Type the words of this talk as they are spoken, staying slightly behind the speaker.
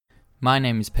My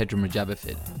name is Pedro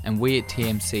Mujabafid, and we at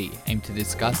TMC aim to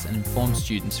discuss and inform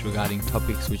students regarding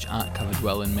topics which aren't covered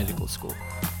well in medical school.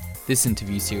 This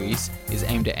interview series is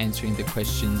aimed at answering the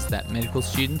questions that medical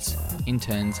students,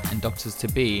 interns, and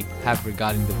doctors-to-be have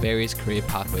regarding the various career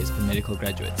pathways for medical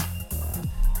graduates.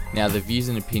 Now, the views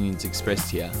and opinions expressed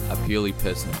here are purely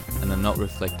personal and are not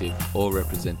reflective or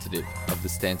representative of the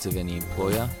stance of any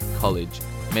employer, college,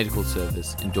 medical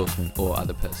service, endorsement, or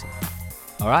other person.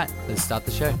 Alright, let's start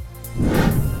the show.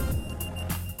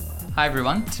 Hi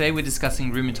everyone, today we're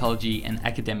discussing rheumatology and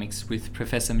academics with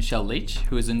Professor Michelle Leech,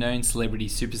 who is a known celebrity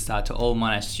superstar to all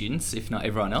Monash students, if not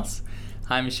everyone else.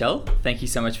 Hi Michelle, thank you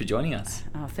so much for joining us.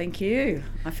 Oh, thank you.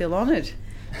 I feel honoured.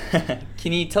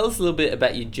 Can you tell us a little bit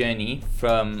about your journey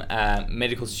from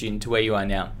medical student to where you are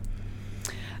now?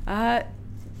 I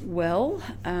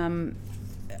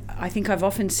think I've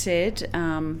often said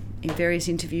in various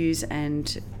interviews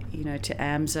and to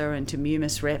AMSA and to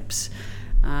MUMIS reps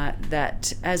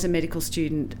that as a medical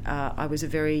student I was a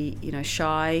very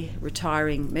shy,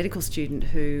 retiring medical student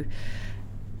who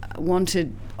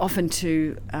wanted often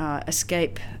to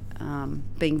escape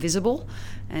being visible,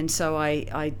 and so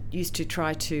I used to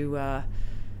try to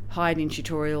hide in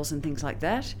tutorials and things like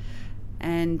that,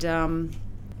 and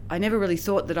I never really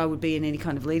thought that I would be in any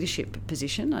kind of leadership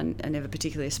position. I never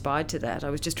particularly aspired to that. I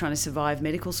was just trying to survive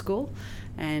medical school,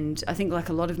 and I think like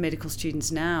a lot of medical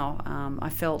students now, I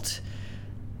felt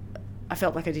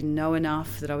like I didn't know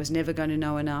enough, that I was never going to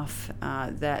know enough,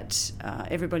 that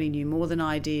everybody knew more than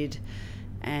I did,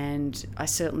 and I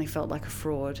certainly felt like a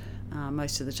fraud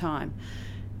most of the time.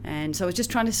 And so I was just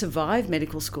trying to survive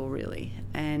medical school, really,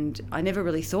 and I never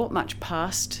really thought much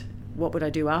past what would I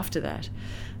do after that.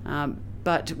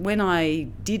 But when I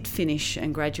did finish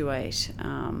and graduate,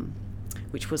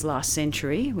 which was last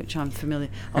century, which I'm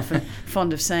often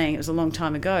fond of saying, it was a long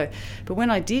time ago. But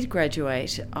when I did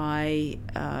graduate, I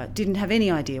didn't have any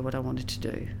idea what I wanted to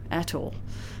do at all.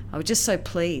 I was just so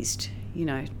pleased,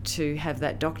 to have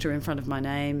that doctor in front of my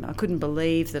name. I couldn't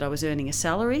believe that I was earning a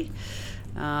salary.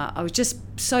 I was just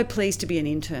so pleased to be an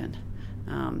intern.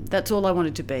 That's all I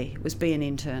wanted to be, was be an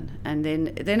intern. And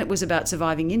then it was about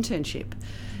surviving internship.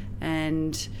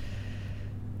 And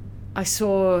I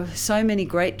saw so many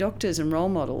great doctors and role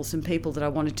models and people that I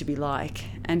wanted to be like.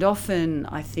 And often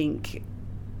I think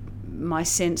my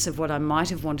sense of what I might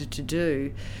have wanted to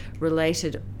do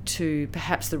related to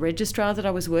perhaps the registrar that I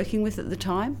was working with at the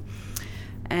time.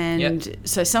 And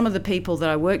So some of the people that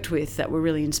I worked with that were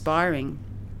really inspiring,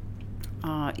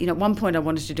 at one point I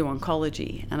wanted to do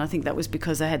oncology. And I think that was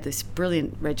because I had this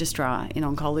brilliant registrar in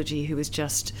oncology who was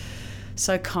just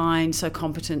so kind, so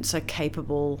competent, so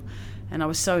capable, and I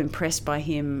was so impressed by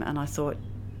him, and I thought,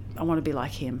 I want to be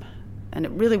like him. And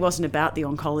it really wasn't about the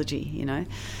oncology,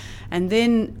 And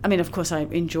then, of course, I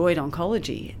enjoyed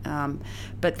oncology,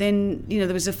 but then, there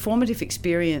was a formative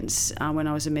experience when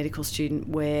I was a medical student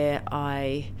where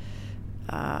I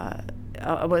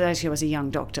was a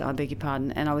young doctor, I beg your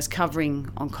pardon, and I was covering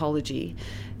oncology,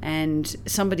 and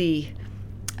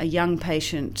a young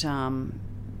patient,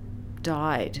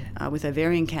 died with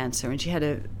ovarian cancer, and she had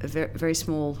a very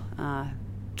small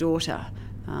daughter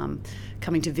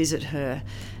coming to visit her.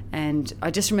 And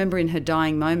I just remember in her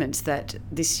dying moments that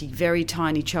this very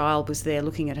tiny child was there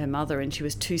looking at her mother, and she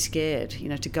was too scared,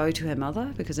 to go to her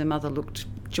mother because her mother looked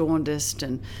jaundiced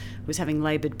and was having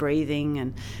laboured breathing.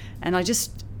 And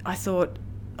I thought,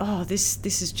 oh, this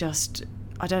is just,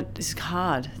 this is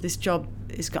hard. This job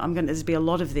there's be a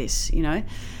lot of this,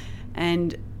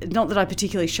 And not that I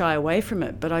particularly shy away from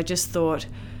it, but I just thought,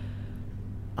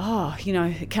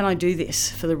 can I do this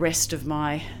for the rest of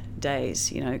my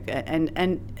days,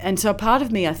 And so a part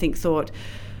of me, I think, thought,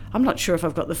 I'm not sure if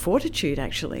I've got the fortitude,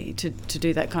 actually, to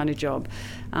do that kind of job.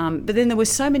 But then there were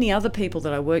so many other people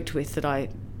that I worked with that I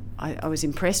was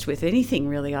impressed with. Anything,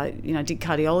 really. I did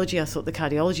cardiology. I thought the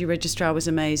cardiology registrar was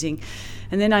amazing.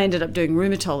 And then I ended up doing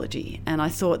rheumatology, and I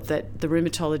thought that the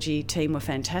rheumatology team were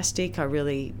fantastic.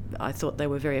 I thought they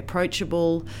were very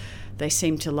approachable. They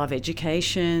seemed to love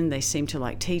education. They seemed to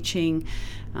like teaching.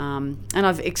 And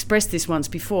I've expressed this once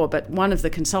before, but one of the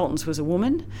consultants was a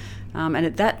woman. And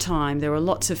at that time, there were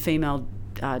lots of female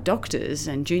doctors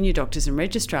and junior doctors and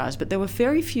registrars, but there were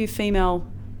very few female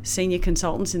senior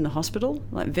consultants in the hospital,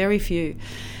 like very few.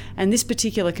 And this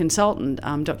particular consultant,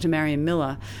 Dr. Marion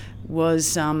Miller,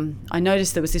 was, I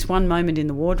noticed there was this one moment in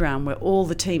the ward round where all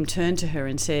the team turned to her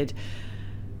and said,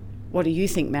 "What do you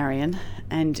think, Marion?"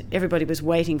 And everybody was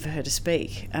waiting for her to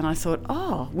speak. And I thought,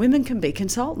 oh, women can be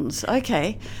consultants,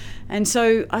 okay. And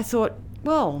so I thought,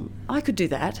 well, I could do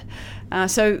that.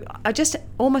 So I just,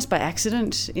 almost by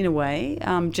accident in a way,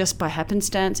 just by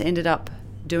happenstance, ended up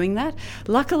doing that.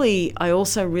 Luckily, I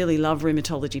also really love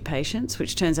rheumatology patients,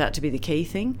 which turns out to be the key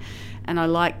thing. And I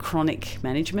like chronic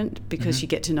management because you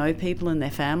get to know people and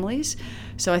their families.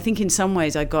 So I think in some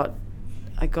ways I got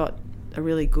a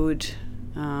really good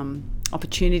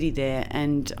opportunity there,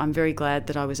 and I'm very glad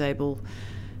that I was able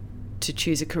to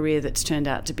choose a career that's turned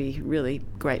out to be really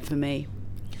great for me.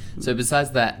 So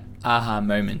besides that aha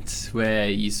moment where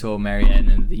you saw Marianne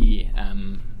and the,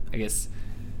 I guess,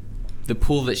 the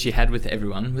pull that she had with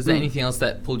everyone, was there anything else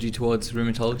that pulled you towards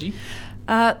rheumatology?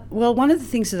 Well, one of the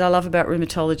things that I love about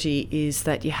rheumatology is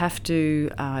that you have to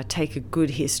take a good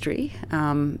history.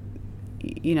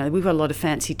 We've got a lot of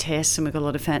fancy tests and we've got a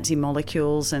lot of fancy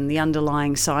molecules, and the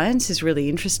underlying science is really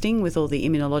interesting with all the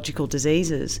immunological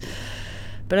diseases.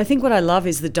 But I think what I love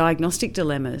is the diagnostic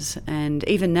dilemmas. And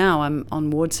even now I'm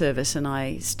on ward service and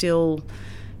it's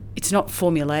not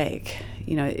formulaic.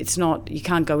 It's not, you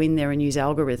can't go in there and use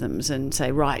algorithms and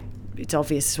say, right, it's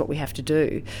obvious this is what we have to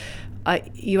do.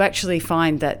 You actually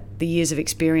find that the years of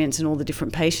experience and all the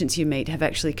different patients you meet have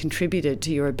actually contributed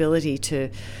to your ability to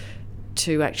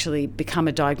actually become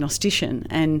a diagnostician.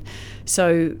 And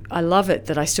so I love it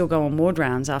that I still go on ward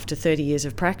rounds after 30 years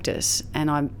of practice,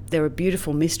 and there are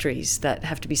beautiful mysteries that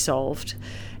have to be solved,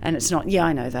 and it's not,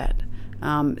 I know that.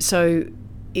 So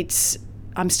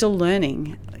I'm still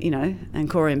learning, and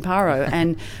cora imparo,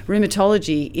 and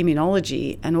rheumatology,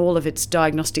 immunology, and all of its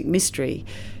diagnostic mystery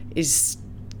is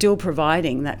still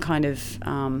providing that kind of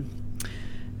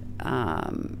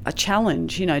a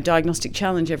challenge, diagnostic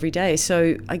challenge every day.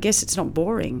 So I guess it's not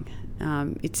boring.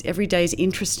 It's every day is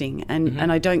interesting,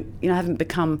 and I don't, I haven't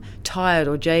become tired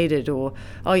or jaded or,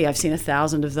 I've seen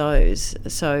 1,000 of those.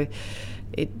 So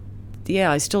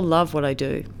I still love what I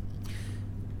do.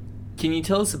 Can you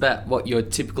tell us about what your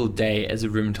typical day as a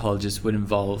rheumatologist would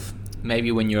involve?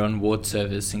 Maybe when you're on ward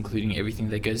service, including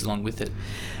everything that goes along with it.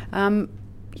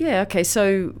 Okay.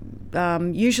 So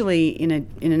usually in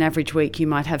an average week, you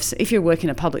might have, if you work in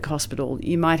a public hospital,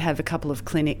 you might have a couple of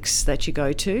clinics that you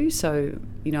go to. So,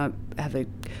 I have a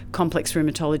complex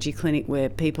rheumatology clinic where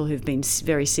people who've been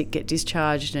very sick get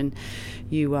discharged, and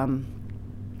you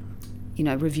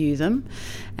review them.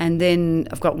 And then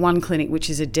I've got one clinic which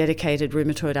is a dedicated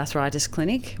rheumatoid arthritis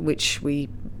clinic, which we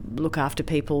look after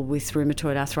people with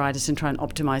rheumatoid arthritis and try and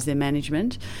optimise their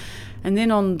management. And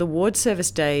then on the ward service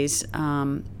days,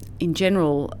 in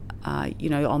general,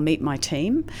 I'll meet my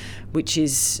team, which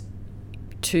is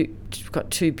we've got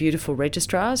two beautiful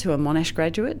registrars who are Monash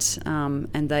graduates,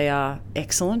 and they are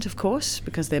excellent, of course,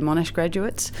 because they're Monash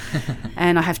graduates.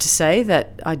 And I have to say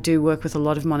that I do work with a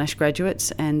lot of Monash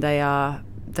graduates, and they are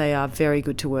very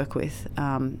good to work with.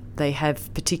 They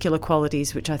have particular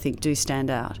qualities which I think do stand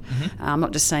out. I'm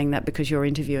not just saying that because you're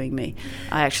interviewing me.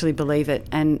 I actually believe it.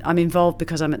 And I'm involved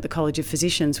because I'm at the College of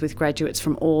Physicians with graduates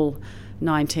from all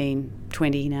 19,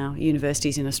 20 now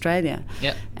universities in Australia.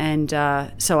 Yep. And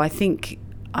so I think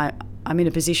I'm in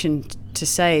a position to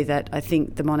say that I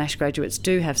think the Monash graduates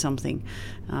do have something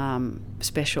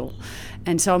special.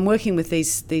 And so I'm working with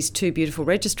these two beautiful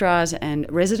registrars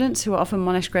and residents who are often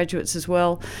Monash graduates as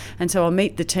well. And so I'll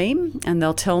meet the team and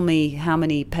they'll tell me how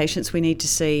many patients we need to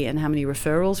see and how many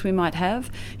referrals we might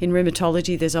have. In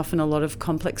rheumatology, there's often a lot of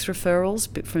complex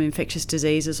referrals from infectious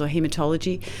diseases or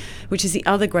haematology, which is the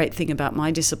other great thing about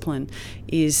my discipline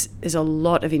is there's a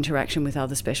lot of interaction with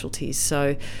other specialties.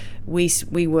 So we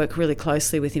work really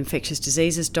closely with infectious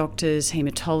diseases doctors,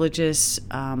 haematologists.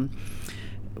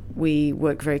 We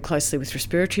work very closely with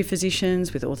respiratory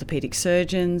physicians, with orthopaedic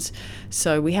surgeons.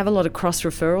 So we have a lot of cross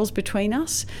referrals between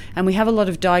us, and we have a lot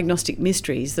of diagnostic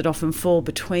mysteries that often fall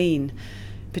between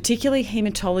particularly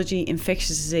haematology,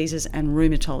 infectious diseases and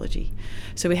rheumatology.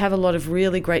 So we have a lot of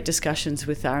really great discussions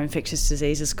with our infectious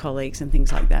diseases colleagues and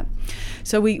things like that.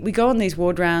 So we go on these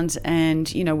ward rounds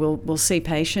and, we'll see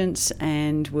patients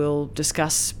and we'll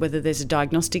discuss whether there's a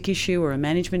diagnostic issue or a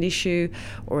management issue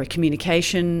or a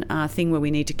communication thing where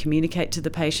we need to communicate to the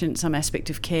patient some aspect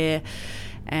of care.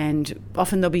 And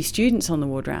often there'll be students on the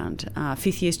ward round,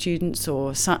 fifth-year students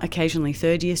or occasionally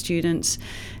third-year students.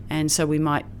 And so we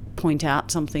might point out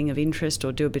something of interest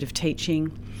or do a bit of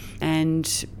teaching. And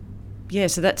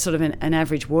so that's sort of an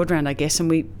average ward round, I guess.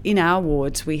 And in our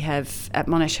wards, we have, at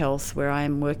Monash Health, where I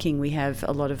am working, we have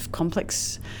a lot of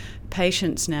complex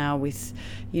patients now with,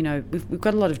 we've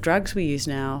got a lot of drugs we use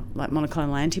now, like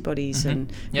monoclonal antibodies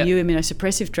and new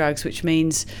immunosuppressive drugs, which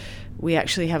means we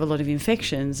actually have a lot of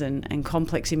infections and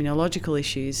complex immunological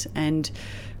issues. And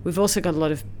we've also got a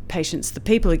lot of patients, the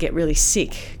people who get really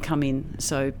sick come in,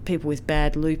 so people with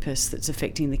bad lupus that's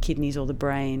affecting the kidneys or the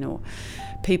brain, or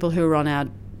people who are on our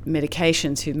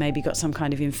medications who've maybe got some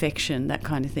kind of infection, that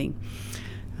kind of thing.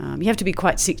 You have to be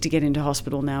quite sick to get into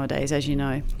hospital nowadays, as you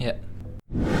know. Yeah.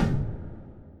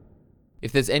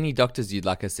 If there's any doctors you'd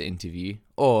like us to interview,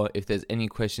 or if there's any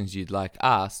questions you'd like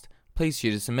asked, please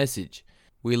shoot us a message.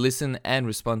 We listen and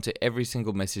respond to every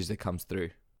single message that comes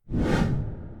through.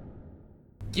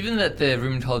 Given that the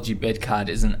rheumatology bed card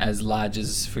isn't as large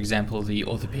as, for example, the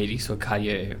orthopedics or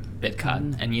cardio bed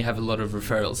card, and you have a lot of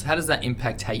referrals, how does that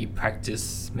impact how you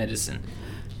practice medicine?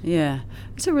 Yeah,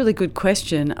 it's a really good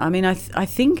question. I mean, I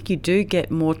think you do get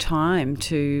more time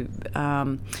to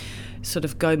sort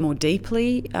of go more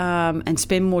deeply and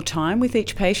spend more time with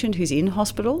each patient who's in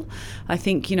hospital. I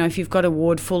think, if you've got a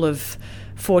ward full of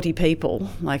 40 people,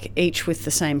 like each with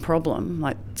the same problem,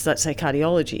 like let's say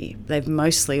cardiology, they've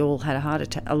mostly all had a heart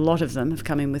attack. A lot of them have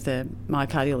come in with a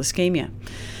myocardial ischemia.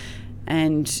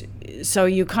 And so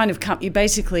you you're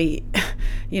basically,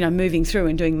 moving through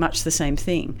and doing much the same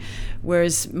thing.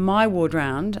 Whereas my ward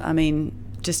round, I mean,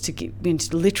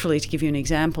 literally to give you an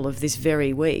example of this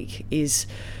very week is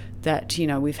that,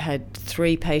 we've had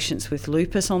 3 patients with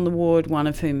lupus on the ward, one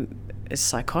of whom is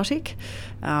psychotic,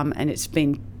 and it's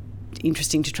been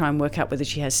interesting to try and work out whether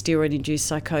she has steroid-induced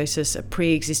psychosis, a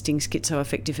pre-existing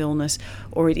schizoaffective illness,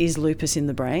 or it is lupus in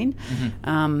the brain.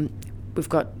 Mm-hmm. We've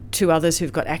got 2 others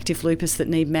who've got active lupus that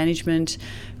need management.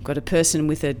 We've got a person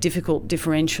with a difficult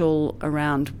differential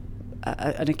around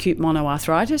an acute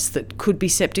monoarthritis that could be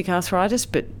septic arthritis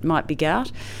but might be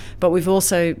gout. But we've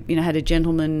also had a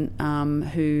gentleman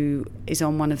who is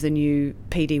on one of the new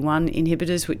PD-1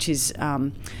 inhibitors, which is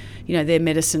they're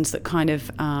medicines that kind of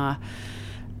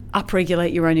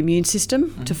upregulate your own immune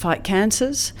system to fight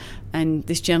cancers. And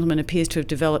this gentleman appears to have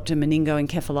developed a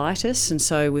meningoencephalitis, and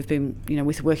so we've been,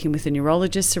 working with the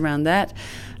neurologists around that.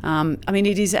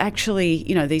 It is actually,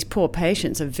 these poor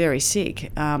patients are very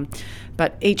sick,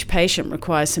 but each patient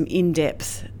requires some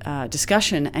in-depth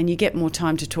discussion, and you get more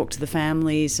time to talk to the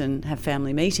families and have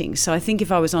family meetings. So I think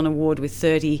if I was on a ward with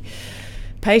 30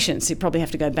 patients, you'd probably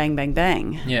have to go bang, bang,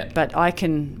 bang. Yeah. But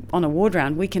on a ward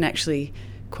round, we can actually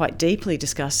quite deeply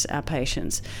discuss our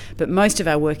patients. But most of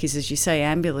our work is, as you say,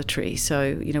 ambulatory.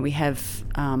 So, we have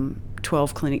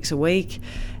 12 clinics a week,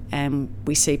 and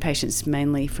we see patients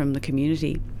mainly from the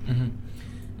community. Mm-hmm.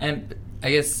 And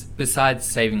I guess besides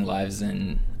saving lives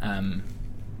and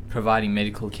providing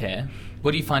medical care,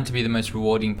 what do you find to be the most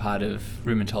rewarding part of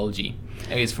rheumatology?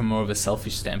 I guess from more of a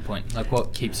selfish standpoint, like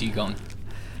what keeps you going?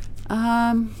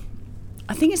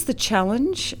 I think it's the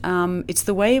challenge. It's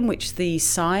the way in which the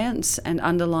science and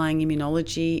underlying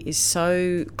immunology is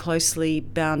so closely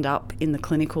bound up in the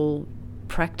clinical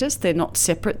practice. They're not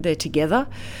separate, they're together.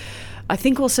 I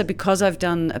think also because I've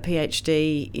done a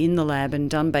PhD in the lab and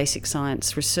done basic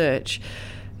science research,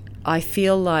 I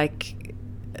feel like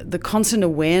the constant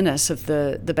awareness of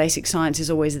the basic science is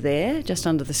always there, just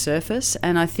under the surface.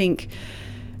 And I think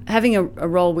having a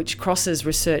role which crosses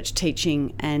research,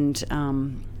 teaching and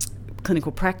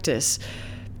clinical practice,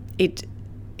 it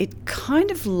kind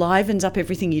of livens up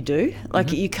everything you do.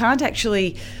 Like you can't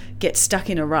actually get stuck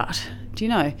in a rut, do you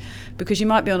know? Because you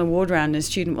might be on a ward round and a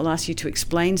student will ask you to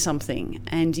explain something,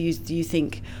 and you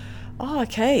think, oh,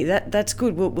 okay, that's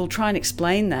good. We'll try and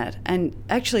explain that. And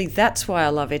actually, that's why I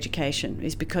love education,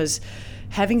 is because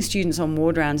having students on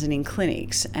ward rounds and in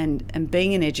clinics and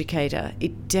being an educator,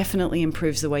 it definitely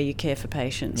improves the way you care for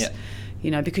patients.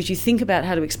 Yeah. Because you think about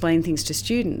how to explain things to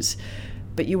students,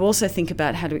 but you also think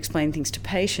about how to explain things to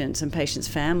patients and patients'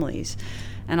 families.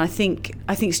 And I think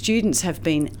students have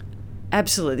been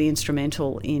absolutely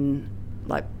instrumental in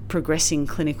progressing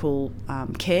clinical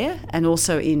care and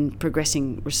also in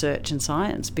progressing research and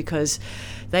science, because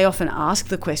they often ask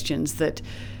the questions that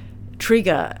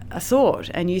trigger a thought,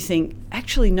 and you think,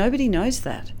 actually, nobody knows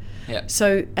that. Yeah.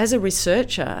 So as a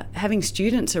researcher, having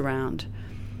students around,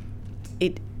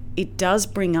 it does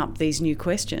bring up these new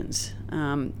questions.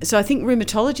 So I think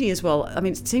rheumatology as well,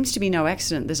 it seems to be no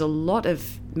accident. There's a lot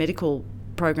of medical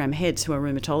program heads who are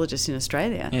rheumatologists in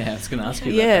Australia. Yeah, I was going to ask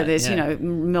you about that. There's,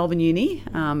 Melbourne Uni,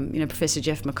 Professor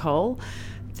Jeff McColl.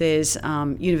 There's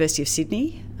University of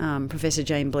Sydney, Professor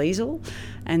Jane Bleasel.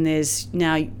 And there's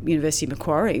now University of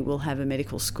Macquarie will have a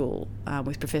medical school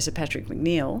with Professor Patrick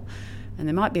McNeil. And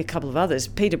there might be a couple of others.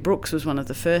 Peter Brooks was one of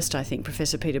the first, I think,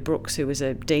 Professor Peter Brooks, who was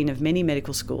a dean of many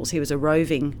medical schools. He was a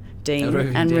roving dean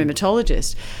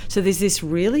rheumatologist. So there's this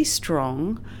really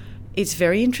strong, it's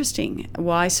very interesting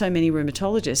why so many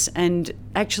rheumatologists, and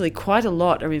actually quite a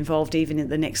lot are involved even at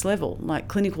the next level, like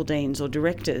clinical deans or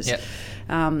directors. Yep.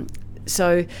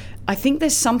 So I think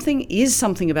there's something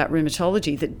about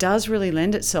rheumatology that does really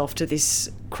lend itself to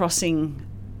this crossing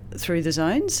through the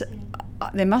zones.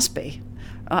 There must be.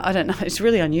 I don't know. It's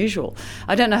really unusual.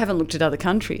 I don't know. I haven't looked at other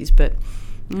countries, but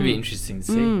It'd be interesting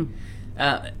to see.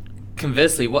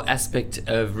 Conversely, what aspect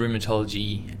of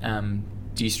rheumatology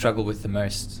do you struggle with the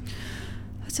most?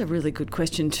 That's a really good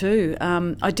question too.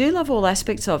 I do love all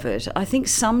aspects of it. I think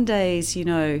some days,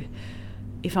 this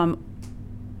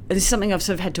is something I've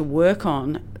sort of had to work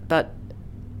on, but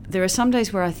there are some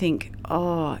days where I think,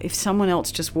 if someone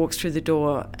else just walks through the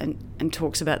door and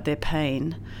talks about their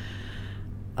pain,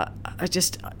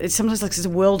 it's sometimes like it's a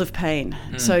world of pain.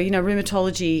 So,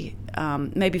 rheumatology,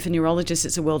 maybe for neurologists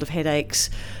it's a world of headaches.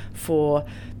 For,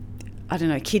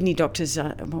 kidney doctors,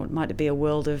 might it be a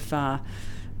world of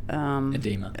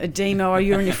edema or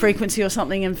urinary frequency or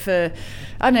something. And for,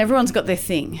 everyone's got their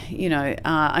thing.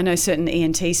 I know certain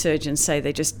ENT surgeons say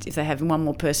if they have one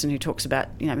more person who talks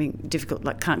about, being difficult,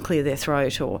 like can't clear their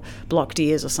throat or blocked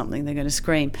ears or something, they're going to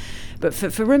scream. But for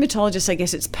rheumatologists, I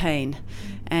guess it's pain.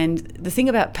 And the thing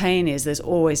about pain is there's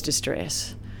always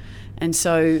distress. And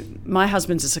so my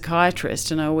husband's a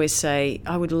psychiatrist, and I always say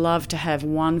I would love to have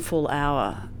 1 full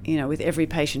hour, with every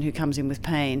patient who comes in with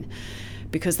pain,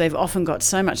 because they've often got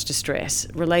so much distress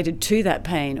related to that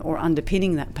pain or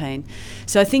underpinning that pain.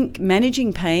 So I think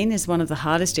managing pain is one of the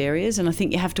hardest areas, and I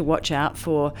think you have to watch out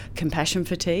for compassion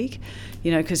fatigue,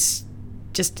 because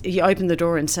just you open the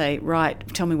door and say, right,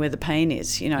 tell me where the pain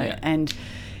is, Yeah. And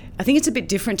I think it's a bit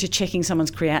different to checking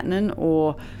someone's creatinine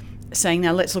or saying,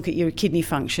 now let's look at your kidney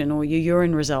function or your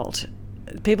urine result.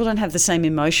 People don't have the same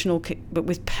emotional, but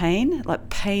with pain,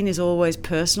 pain is always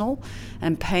personal,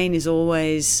 and pain is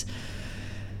always...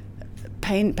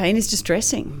 Pain is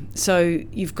distressing. So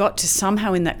you've got to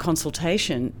somehow in that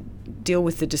consultation deal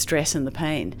with the distress and the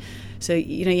pain. So,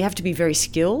 you have to be very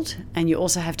skilled, and you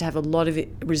also have to have a lot of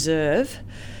reserve,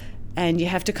 and you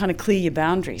have to kind of clear your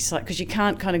boundaries, because you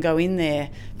can't kind of go in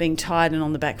there being tired and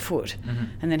on the back foot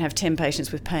and then have 10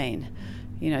 patients with pain.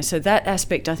 So that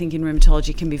aspect, I think, in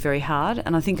rheumatology can be very hard,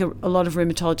 and I think a lot of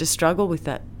rheumatologists struggle with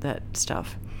that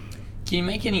stuff. Can you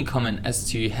make any comment as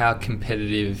to how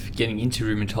competitive getting into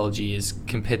rheumatology is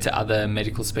compared to other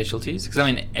medical specialties?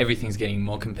 Because, everything's getting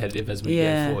more competitive as we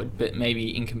go forward, but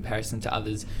maybe in comparison to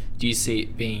others, do you see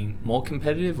it being more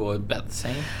competitive or about the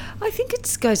same? I think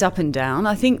it goes up and down.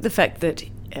 I think the fact that,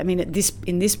 in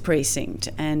this precinct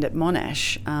and at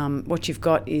Monash, what you've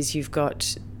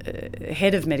got a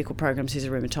head of medical programs who's a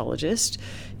rheumatologist.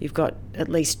 You've got at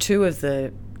least 2 of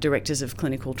the directors of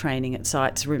clinical training at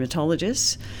sites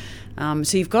rheumatologists.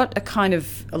 So you've got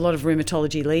a lot of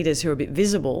rheumatology leaders who are a bit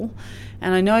visible.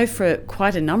 And I know for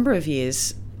quite a number of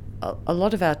years, a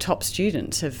lot of our top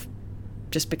students have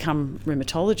just become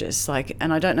rheumatologists.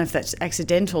 And I don't know if that's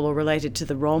accidental or related to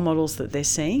the role models that they're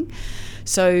seeing.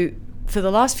 So for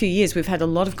the last few years, we've had a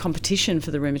lot of competition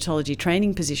for the rheumatology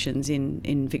training positions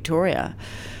in Victoria.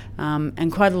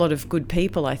 And quite a lot of good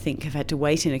people, I think, have had to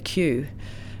wait in a queue.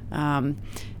 And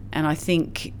I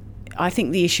think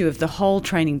the issue of the whole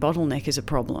training bottleneck is a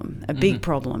problem, a big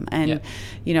problem. And,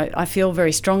 I feel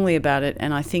very strongly about it.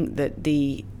 And I think that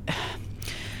the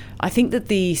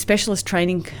specialist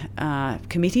training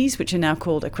committees, which are now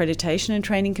called accreditation and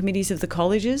training committees of the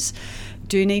colleges,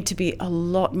 do need to be a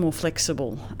lot more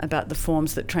flexible about the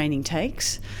forms that training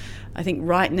takes. I think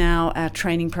right now our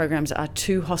training programs are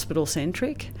too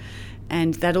hospital-centric,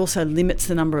 and that also limits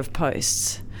the number of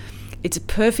posts. It's a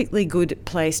perfectly good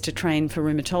place to train for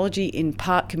rheumatology in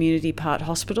part community, part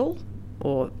hospital,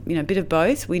 or a bit of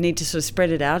both. We need to sort of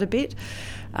spread it out a bit,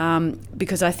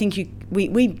 because I think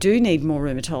we do need more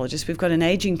rheumatologists. We've got an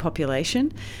ageing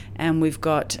population, and we've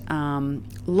got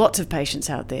lots of patients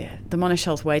out there. The Monash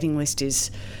Health waiting list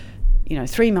is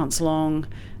 3 months long,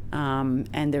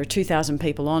 and there are 2,000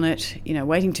 people on it,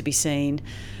 waiting to be seen.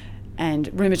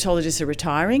 And rheumatologists are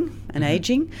retiring and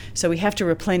ageing, so we have to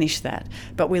replenish that.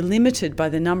 But we're limited by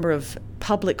the number of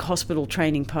public hospital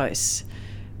training posts,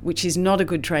 which is not a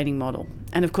good training model.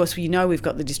 And of course, we've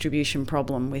got the distribution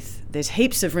problem there's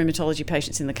heaps of rheumatology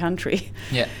patients in the country,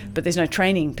 but there's no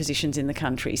training positions in the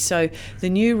country. So the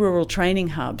new rural training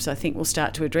hubs, I think, will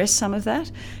start to address some of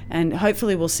that, and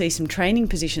hopefully we'll see some training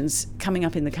positions coming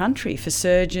up in the country for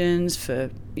surgeons,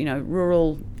 for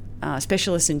rural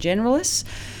specialists and generalists.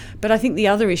 But I think the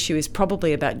other issue is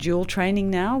probably about dual training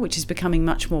now, which is becoming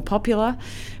much more popular,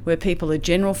 where people are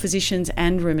general physicians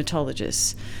and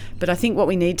rheumatologists. But I think what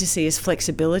we need to see is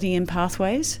flexibility in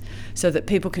pathways, so that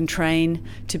people can train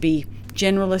to be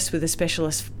generalists with a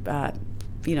specialist,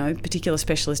 particular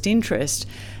specialist interest,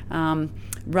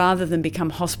 rather than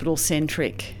become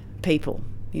hospital-centric people.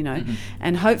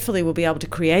 And hopefully we'll be able to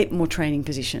create more training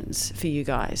positions for you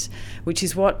guys, which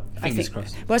is what Fingers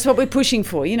crossed. Well, that's what we're pushing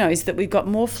for, is that we've got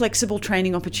more flexible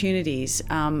training opportunities,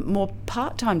 more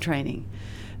part-time training.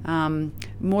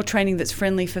 more training that's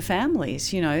friendly for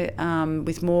families,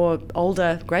 with more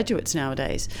older graduates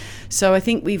nowadays. So I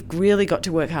think we've really got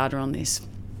to work harder on this.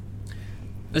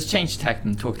 Let's change tack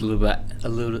and talk a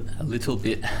little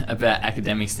bit about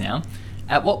academics now.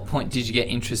 At what point did you get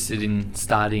interested in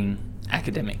starting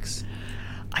academics?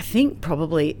 I think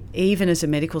probably even as a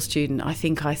medical student, I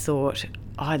thought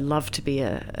I'd love to be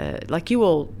like you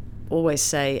all always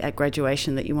say at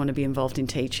graduation that you want to be involved in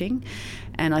teaching,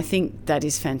 and I think that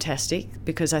is fantastic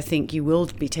because I think you will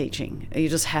be teaching. It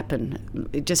just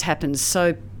happens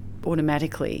so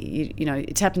automatically.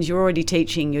 It happens. You're already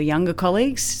teaching your younger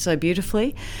colleagues so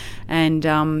beautifully, and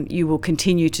you will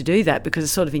continue to do that because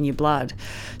it's sort of in your blood.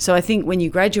 So I think when you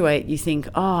graduate, you think,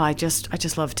 I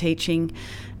just love teaching.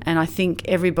 And I think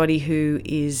everybody who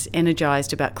is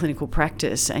energised about clinical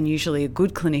practice, and usually are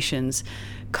good clinicians,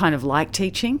 kind of like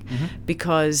teaching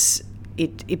because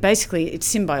it basically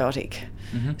it's symbiotic.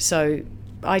 So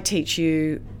I teach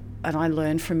you and I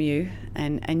learn from you,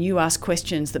 and you ask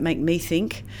questions that make me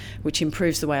think, which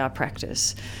improves the way I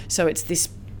practice. So it's this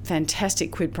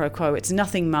fantastic quid pro quo. It's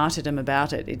nothing martyrdom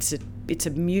about it. It's a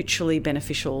mutually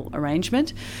beneficial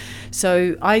arrangement.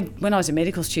 So when I was a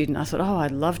medical student, I thought,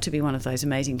 I'd love to be one of those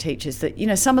amazing teachers that,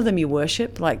 some of them you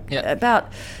worship,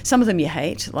 about some of them you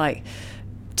hate, like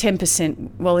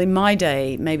 10%. Well, in my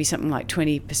day, maybe something like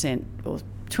 20% or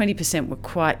 20% were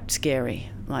quite scary.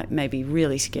 Like maybe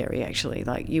really scary, actually.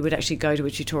 Like you would actually go to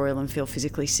a tutorial and feel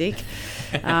physically sick.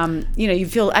 You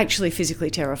feel actually physically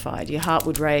terrified. Your heart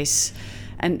would race.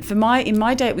 And in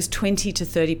my day, it was 20 to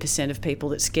 30% of people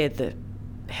that scared the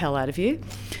hell out of you.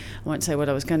 I won't say what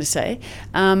I was going to say.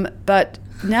 But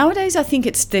nowadays, I think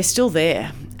they're still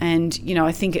there. And,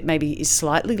 I think it maybe is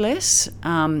slightly less.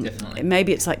 Definitely.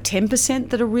 Maybe it's like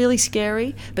 10% that are really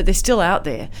scary, but they're still out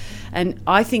there. And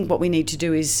I think what we need to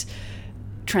do is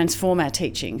transform our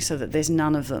teaching so that there's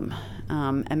none of them,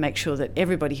 and make sure that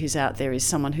everybody who's out there is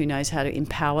someone who knows how to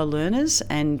empower learners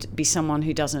and be someone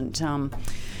who doesn't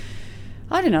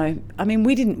I don't know. I mean,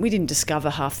 we didn't discover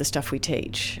half the stuff we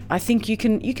teach. I think you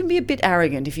can be a bit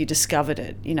arrogant if you discovered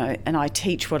it, and I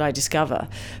teach what I discover.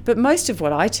 But most of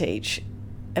what I teach,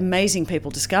 amazing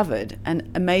people discovered and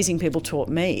amazing people taught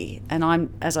me, and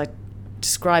I'm, as I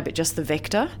describe it, just the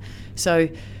vector. So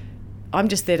I'm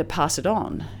just there to pass it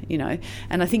on,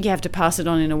 and I think you have to pass it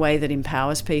on in a way that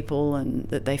empowers people and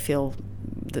that they feel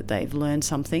that they've learned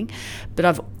something.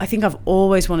 But I think I've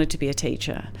always wanted to be a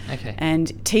teacher. Okay.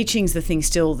 And teaching's the thing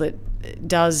still that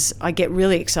I get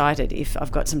really excited if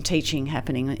I've got some teaching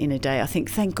happening in a day. I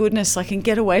think, thank goodness I can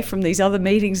get away from these other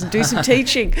meetings and do some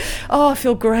teaching. I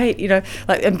feel great,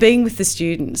 and being with the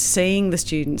students, seeing the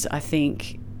students, I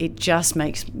think it just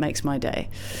makes my day.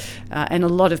 And a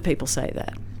lot of people say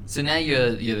that. So now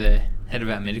you're the head of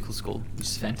our medical school, which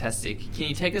is fantastic. Can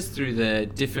you take us through the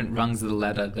different rungs of the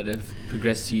ladder that have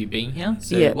progressed to you being here?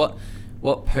 So yeah.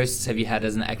 What posts have you had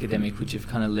as an academic which have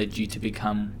kind of led you to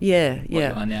become what you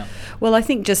are now? Well, I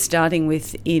think just starting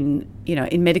with in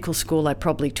medical school, I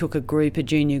probably took a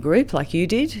junior group like you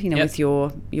did, with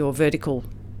your vertical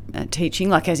teaching,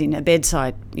 like as in a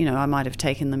bedside, I might have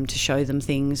taken them to show them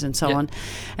things and so on.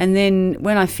 And then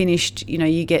when I finished,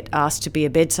 you get asked to be a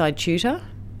bedside tutor,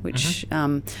 which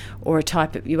or a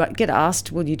type of, you get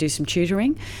asked, will you do some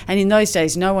tutoring? And in those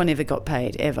days, no one ever got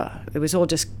paid ever. It was all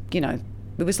just,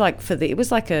 it was like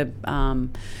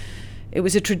it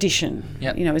was a tradition.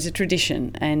 Yep. It was a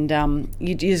tradition, and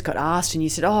you just got asked, and you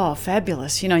said, "Oh,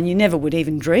 fabulous!" And you never would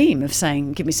even dream of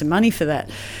saying, "Give me some money for that."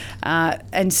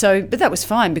 And so, but that was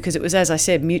fine because it was, as I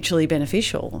said, mutually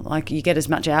beneficial. Like you get as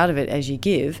much out of it as you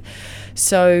give.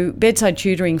 So bedside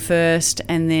tutoring first,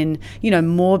 and then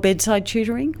more bedside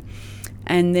tutoring,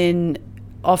 and then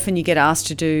often you get asked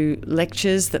to do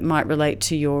lectures that might relate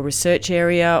to your research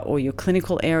area or your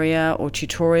clinical area or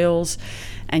tutorials.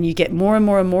 And you get more and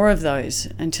more and more of those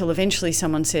until eventually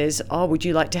someone says, would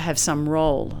you like to have some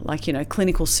role? Like,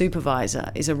 clinical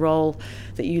supervisor is a role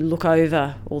that you look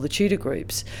over all the tutor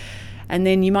groups. And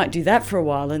then you might do that for a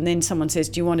while. And then someone says,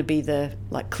 do you want to be the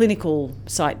clinical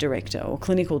site director or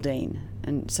clinical dean?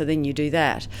 And so then you do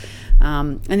that.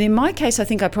 And in my case, I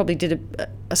think I probably did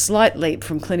a slight leap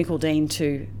from clinical dean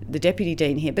to the deputy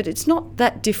dean here. But it's not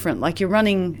that different. Like you're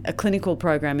running a clinical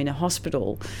program in a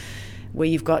hospital where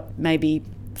you've got maybe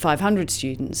 500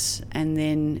 students, and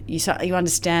then you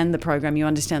understand the program, you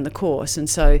understand the course, and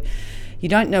so you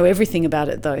don't know everything about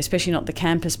it though, especially not the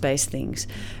campus-based things.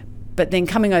 But then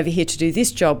coming over here to do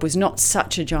this job was not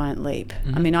such a giant leap.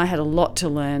 I mean, I had a lot to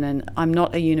learn, and I'm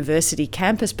not a university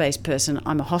campus-based person,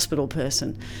 I'm a hospital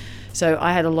person. So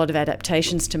I had a lot of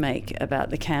adaptations to make about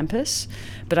the campus,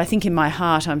 but I think in my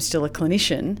heart I'm still a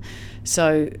clinician,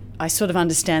 so I sort of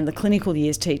understand the clinical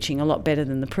years teaching a lot better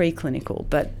than the preclinical.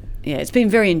 But yeah, it's been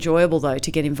very enjoyable though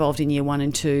to get involved in year 1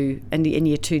 and 2 and in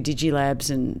year 2 digilabs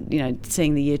and, you know,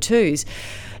 seeing the year 2s.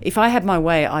 If I had my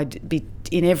way, I'd be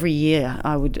in every year.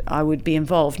 I would be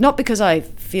involved, not because I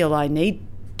feel I need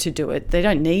to do it. They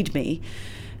don't need me.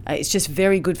 It's just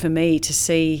very good for me to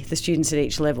see the students at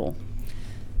each level.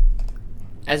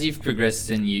 As you've progressed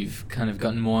and you've kind of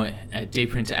gotten more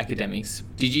deeper into academics,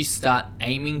 did you start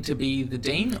aiming to be the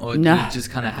dean, or did it just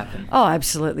kind of happen? Oh,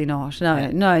 absolutely not.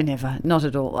 No, never. Not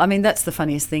at all. I mean, that's the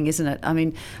funniest thing, isn't it? I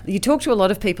mean, you talk to a lot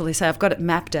of people who say, I've got it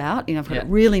mapped out, you know, I've got it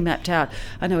really mapped out.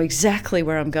 I know exactly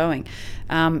where I'm going.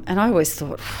 And I always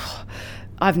thought,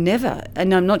 I've never,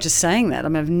 and I'm not just saying that, I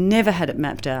mean, I've never had it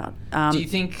mapped out. Do you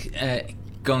think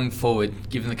going forward,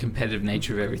 given the competitive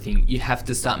nature of everything, you have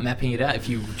to start mapping it out if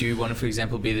you do want to, for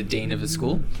example, be the dean of a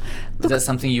school? Is that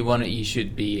something you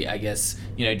should be, I guess,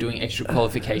 you know, doing extra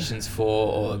qualifications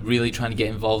for, or really trying to get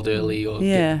involved early? Or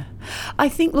I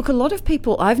think, look, a lot of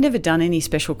people, I've never done any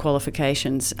special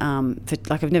qualifications,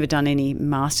 I've never done any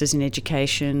masters in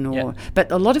education,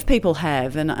 but a lot of people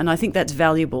have, and I think that's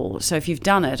valuable. So if you've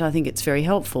done it, I think it's very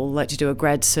helpful, like to do a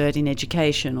grad cert in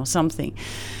education or something.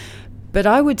 But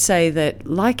I would say that,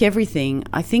 like everything,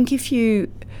 I think if you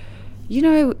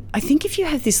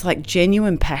have this like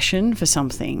genuine passion for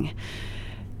something,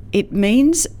 it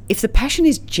means if the passion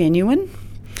is genuine,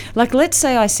 like let's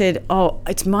say I said, oh,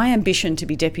 it's my ambition to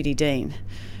be deputy dean,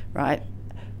 right?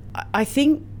 I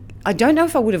don't know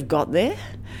if I would have got there,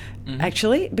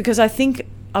 actually, because I think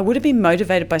I would have been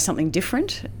motivated by something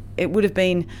different. It would have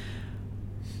been,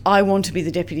 I want to be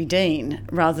the deputy dean,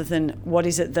 rather than what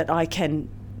is it that I can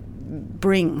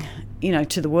bring, you know,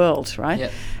 to the world, right?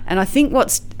 Yep. And I think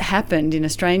what's happened in a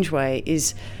strange way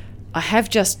is I have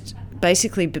just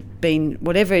basically been,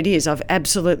 whatever it is, I've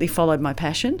absolutely followed my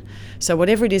passion. So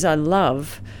whatever it is I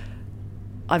love,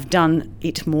 I've done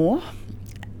it more.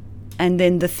 And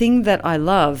then the thing that I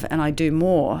love and I do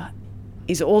more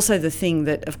is also the thing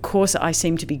that, of course, I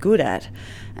seem to be good at.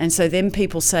 And so then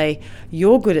people say,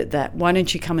 you're good at that, why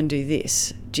don't you come and do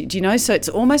this? Do you know? So it's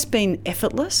almost been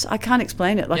effortless. I can't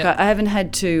explain it. Like I haven't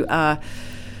had to...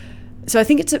 so I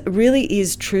think it really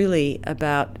is truly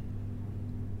about,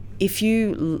 if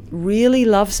you really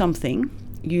love something,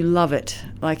 you love it,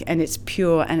 like, and it's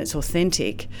pure and it's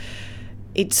authentic,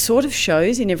 it sort of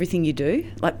shows in everything you do.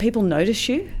 Like people notice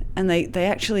you and they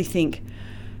actually think,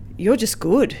 you're just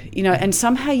good, you know, and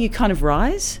somehow you kind of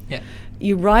rise. Yeah.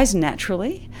 You rise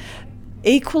naturally.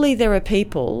 Equally, there are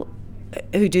people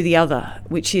who do the other,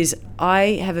 which is,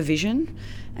 I have a vision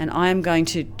and I am going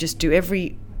to just do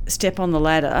every step on the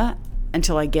ladder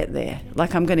until I get there.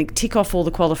 Like I'm going to tick off all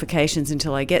the qualifications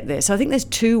until I get there. So I think there's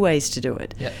 2 ways to do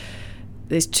it. Yeah.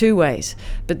 There's 2 ways.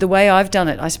 But the way I've done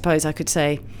it, I suppose I could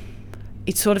say,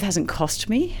 it sort of hasn't cost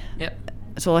me. Yep.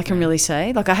 That's all I can really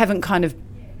say. Like I haven't kind of,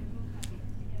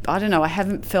 I don't know, I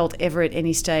haven't felt ever at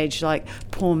any stage like,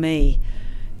 poor me,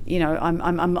 you know, I'm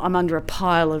under a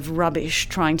pile of rubbish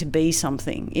trying to be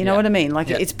something. You know what I mean?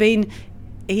 Like it's been,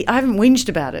 I haven't whinged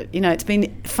about it. You know, it's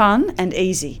been fun and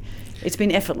easy. It's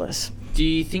been effortless. Do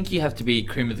you think you have to be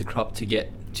cream of the crop to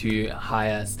get to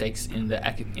higher stakes in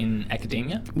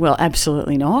academia? Well,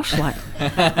 absolutely not. Like,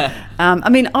 I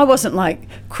mean, I wasn't like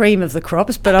cream of the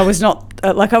crops, but I was not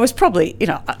I was probably, you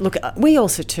know. Look, we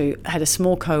also too had a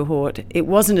small cohort. It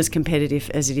wasn't as competitive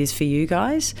as it is for you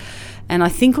guys, and I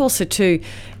think also too,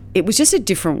 it was just a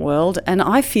different world. And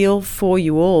I feel for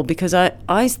you all because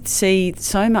I see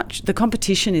so much. The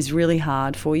competition is really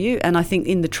hard for you, and I think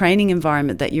in the training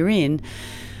environment that you're in,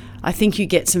 I think you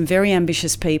get some very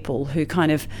ambitious people who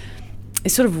kind of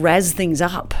sort of razz things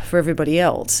up for everybody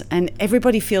else, and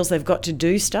everybody feels they've got to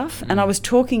do stuff. And I was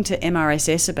talking to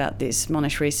MRSS about this,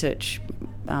 Monash Research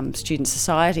Student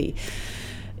Society,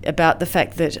 about the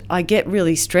fact that I get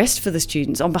really stressed for the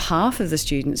students, on behalf of the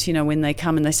students, you know, when they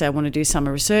come and they say, I want to do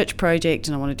summer research project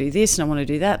and I want to do this and I want to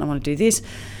do that and I want to do this.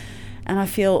 And I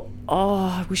feel,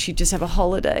 I wish you'd just have a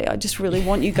holiday. I just really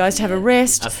want you guys to have a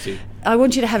rest. Us too. I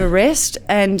want you to have a rest.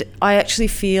 And I actually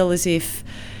feel as if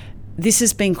this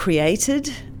has been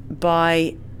created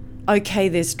by, okay,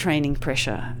 there's training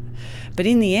pressure. But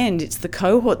in the end, it's the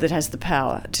cohort that has the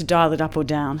power to dial it up or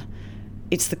down.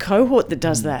 It's the cohort that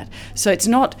does that. So it's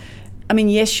not, I mean,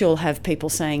 yes, you'll have people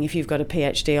saying, if you've got a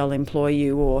PhD, I'll employ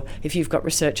you, or if you've got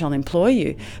research, I'll employ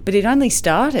you. But it only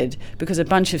started because a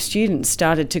bunch of students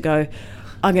started to go,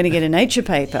 I'm going to get a Nature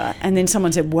paper. And then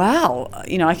someone said, wow,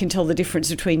 I can tell the difference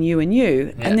between you and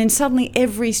you. Yeah. And then suddenly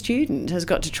every student has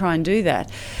got to try and do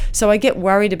that. So I get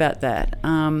worried about that.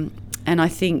 And I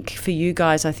think for you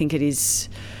guys, I think it is,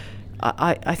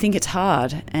 I think it's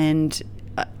hard. And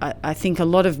I think a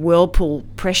lot of whirlpool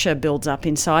pressure builds up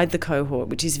inside the cohort,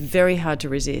 which is very hard to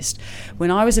resist.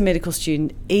 When I was a medical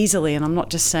student, easily, and I'm not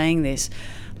just saying this,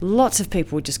 lots of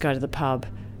people would just go to the pub,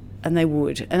 and they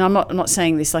would. And I'm not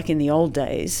saying this like in the old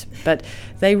days, but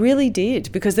they really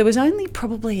did, because there was only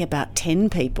probably about 10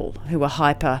 people who were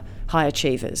high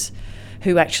achievers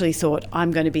who actually thought,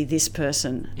 I'm going to be this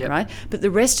person, yep. Right? But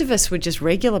the rest of us were just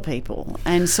regular people.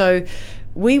 And so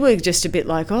we were just a bit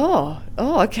like, oh,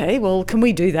 okay, well, can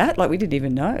we do that? Like, we didn't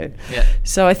even know. Yeah.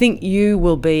 So I think you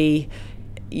will be,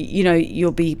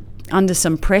 you'll be under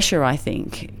some pressure, I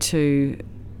think,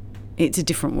 it's a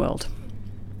different world.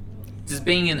 Does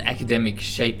being an academic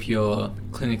shape your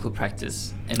clinical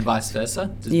practice and vice versa?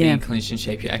 Does being a clinician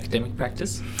shape your academic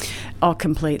practice? Oh,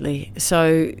 completely.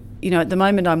 So, at the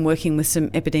moment I'm working with some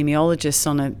epidemiologists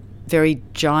on a very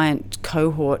giant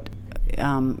cohort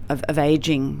of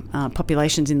ageing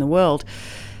populations in the world.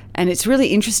 And it's really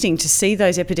interesting to see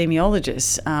those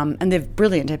epidemiologists, and they're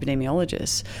brilliant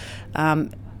epidemiologists,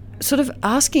 sort of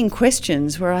asking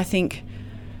questions where I think,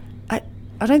 I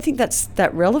don't think that's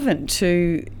that relevant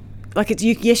to,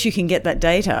 yes, you can get that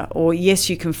data, or yes,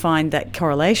 you can find that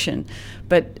correlation,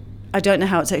 but I don't know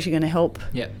how it's actually going to help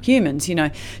humans,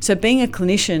 So being a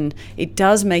clinician, it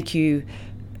does make you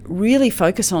really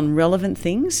focus on relevant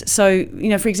things. So,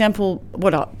 for example,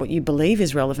 what you believe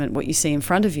is relevant, what you see in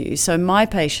front of you. So my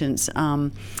patients,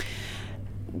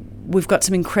 we've got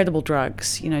some incredible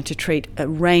drugs, to treat a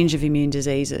range of immune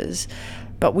diseases,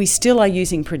 but we still are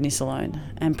using prednisolone.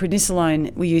 And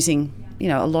prednisolone, we're using,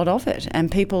 a lot of it.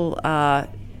 And people are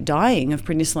dying of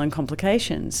prednisolone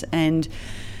complications. And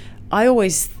I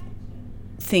always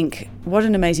think what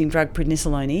an amazing drug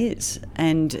prednisolone is.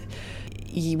 And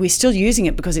we're still using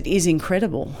it because it is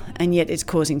incredible, and yet it's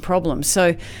causing problems.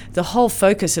 So the whole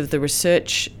focus of the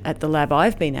research at the lab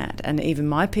I've been at, and even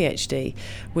my PhD,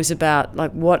 was about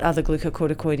what are the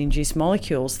glucocorticoid-induced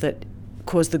molecules that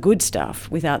cause the good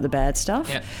stuff without the bad stuff.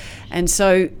 Yeah. And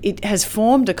so it has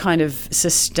formed a kind of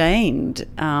sustained,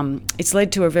 it's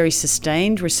led to a very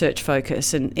sustained research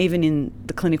focus, and even in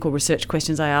the clinical research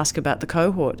questions I ask about the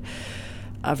cohort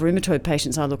of rheumatoid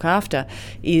patients I look after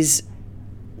is,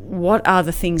 what are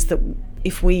the things that,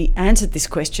 if we answered this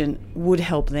question, would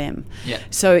help them? Yeah.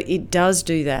 So it does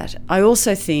do that. I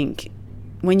also think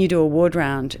when you do a ward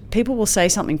round, people will say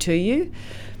something to you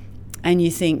and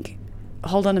you think,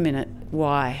 hold on a minute,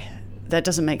 why? That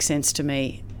doesn't make sense to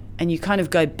me. And you kind of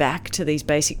go back to these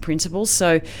basic principles.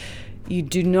 So you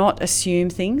do not assume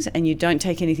things, and you don't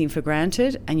take anything for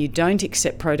granted, and you don't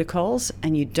accept protocols,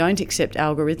 and you don't accept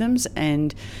algorithms,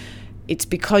 and it's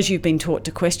because you've been taught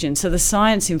to question. So the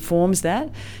science informs that.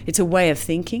 It's a way of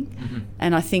thinking. Mm-hmm.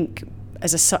 And I think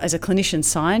as a clinician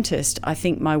scientist, I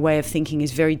think my way of thinking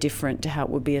is very different to how it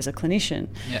would be as a clinician.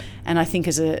 Yeah. And I think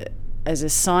as a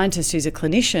scientist who's a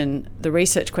clinician, the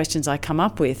research questions I come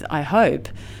up with, I hope,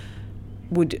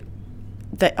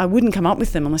 I wouldn't come up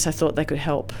with them unless I thought they could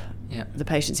help the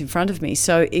patients in front of me.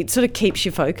 So it sort of keeps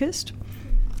you focused.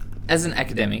 As an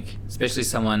academic, especially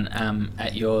someone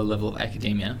at your level of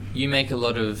academia, you make a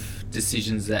lot of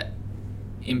decisions that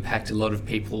impact a lot of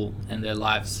people and their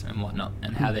lives and whatnot,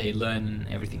 and how they learn and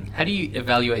everything. How do you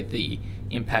evaluate the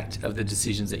impact of the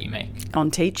decisions that you make?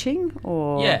 On teaching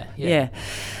or? Yeah.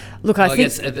 Look, I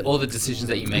guess all the decisions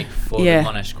that you make for the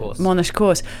Monash course. Monash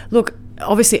course. Look,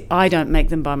 obviously I don't make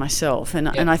them by myself, and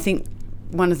I think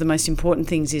one of the most important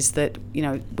things is that,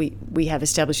 we have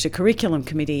established a curriculum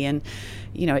committee, and,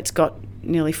 it's got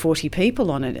nearly 40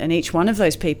 people on it, and each one of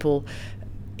those people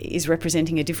is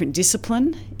representing a different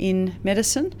discipline in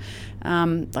medicine,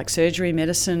 like surgery,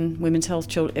 medicine, women's health,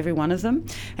 children, every one of them.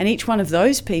 And each one of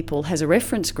those people has a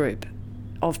reference group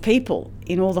of people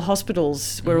in all the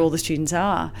hospitals where all the students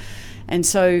are. And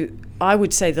so I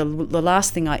would say the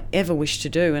last thing I ever wish to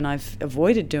do, and I've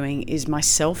avoided doing, is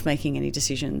myself making any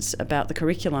decisions about the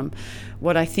curriculum.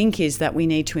 What I think is that we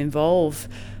need to involve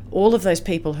all of those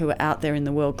people who are out there in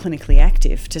the world clinically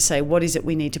active to say, what is it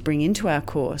we need to bring into our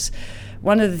course?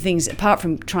 One of the things, apart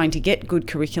from trying to get good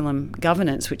curriculum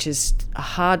governance, which is a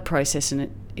hard process and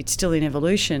it's still in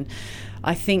evolution,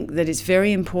 I think that it's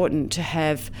very important to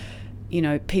have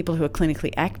people who are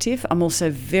clinically active. I'm also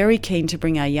very keen to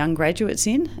bring our young graduates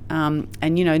in. And,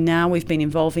 now we've been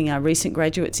involving our recent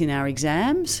graduates in our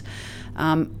exams.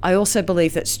 I also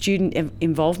believe that student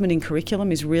involvement in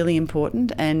curriculum is really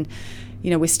important. And,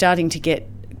 we're starting to get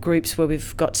groups where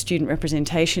we've got student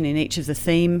representation in each of the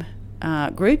theme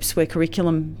groups where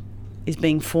curriculum is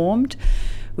being formed.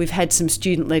 We've had some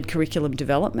student-led curriculum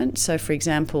development. So, for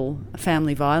example,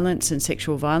 family violence and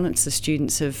sexual violence, the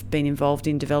students have been involved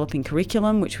in developing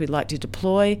curriculum, which we'd like to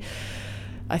deploy.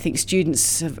 I think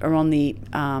students are on the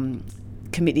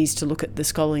committees to look at the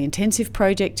scholarly intensive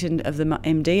project of the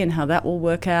MD and how that will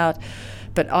work out.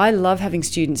 But I love having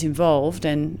students involved,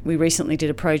 and we recently did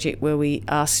a project where we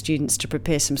asked students to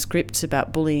prepare some scripts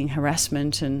about bullying,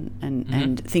 harassment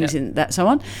and things in that, so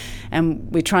on.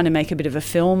 And we're trying to make a bit of a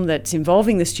film that's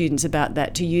involving the students about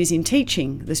that to use in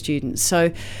teaching the students.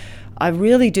 So I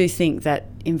really do think that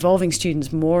involving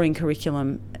students more in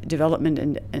curriculum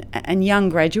development and young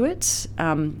graduates,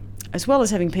 as well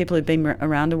as having people who've been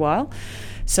around a while.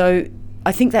 So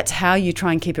I think that's how you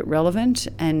try and keep it relevant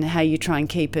and how you try and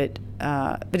keep it,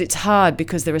 but it's hard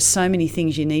because there are so many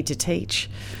things you need to teach.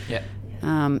 Yeah.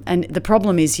 And the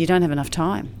problem is you don't have enough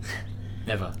time.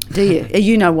 Never. Do you?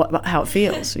 You know how it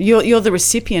feels. You're the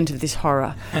recipient of this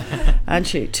horror,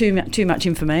 aren't you? Too much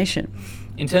information.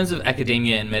 In terms of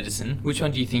academia and medicine, which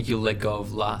one do you think you'll let go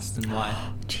of last and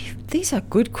why? Gee, these are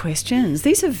good questions.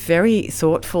 These are very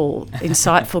thoughtful,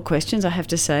 insightful questions, I have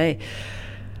to say.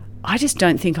 I just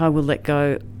don't think I will let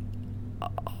go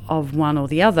of one or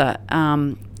the other.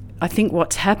 I think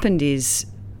what's happened is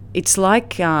it's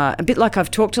like a bit like I've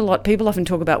talked a lot. People often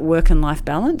talk about work and life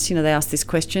balance. You know, they ask this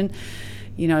question,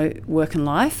 you know, work and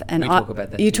life. And talk about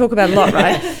that you too. talk about a lot,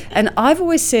 right? And I've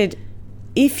always said,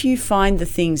 if you find the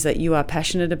things that you are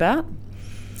passionate about,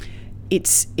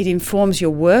 it informs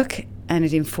your work and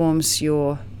it informs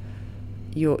your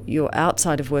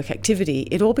outside of work activity.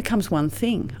 It all becomes one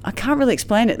thing. I can't really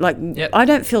explain it. Like, I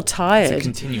don't feel tired.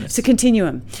 It's a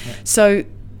continuum. Yep. So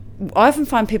I often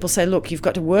find people say, look, you've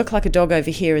got to work like a dog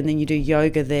over here and then you do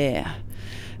yoga there.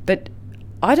 But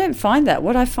I don't find that.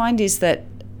 What I find is that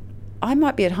I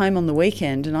might be at home on the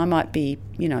weekend and I might be,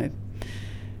 you know,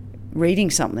 reading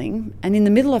something, and in the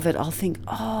middle of it I'll think,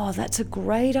 oh, that's a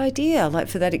great idea, like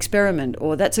for that experiment,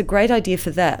 or that's a great idea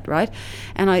for that, right?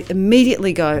 And I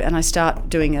immediately go and I start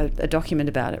doing a document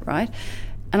about it, right?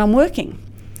 And I'm working,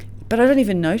 but I don't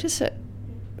even notice it,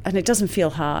 and it doesn't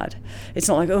feel hard. It's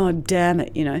not like, oh, damn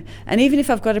it, you know. And even if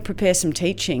I've got to prepare some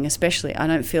teaching, especially, I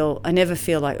never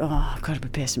feel like, oh, I've got to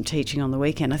prepare some teaching on the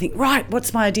weekend. I think, right,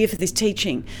 what's my idea for this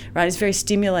teaching, right? It's very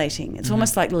stimulating. It's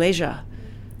almost like leisure.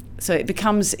 So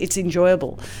it's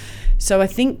enjoyable. So I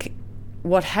think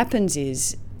what happens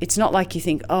is, it's not like you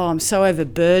think, oh, I'm so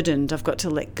overburdened, I've got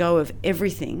to let go of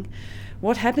everything.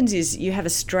 What happens is you have a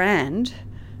strand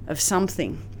of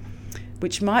something,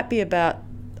 which might be about,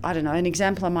 I don't know, an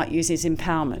example I might use is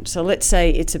empowerment. So let's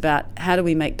say it's about how do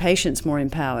we make patients more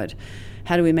empowered?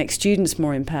 How do we make students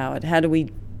more empowered? How do we,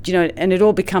 you know, and it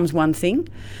all becomes one thing.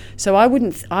 So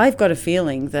I've got a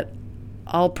feeling that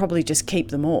I'll probably just keep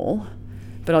them all,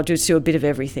 but I'll just do a bit of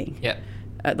everything. Yeah.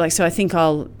 So I think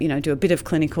I'll, you know, do a bit of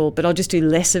clinical, but I'll just do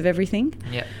less of everything.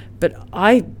 Yeah. But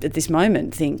I, at this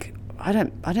moment, think I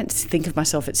don't think of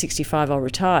myself at 65 I'll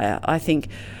retire. I think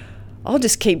I'll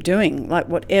just keep doing like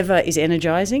whatever is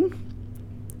energizing,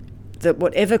 that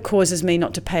whatever causes me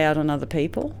not to pay out on other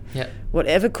people,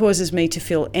 whatever causes me to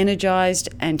feel energized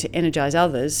and to energize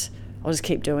others, I'll just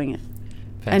keep doing it.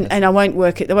 And I won't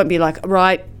work it. There won't be like,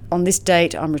 right, on this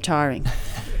date I'm retiring.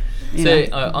 So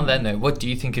on that note, what do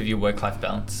you think of your work-life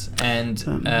balance? And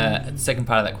the second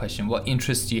part of that question, what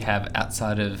interests do you have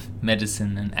outside of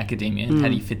medicine and academia, and how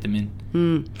do you fit them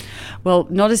in? Well,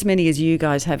 not as many as you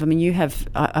guys have. I mean,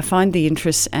 I find the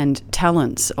interests and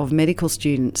talents of medical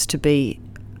students to be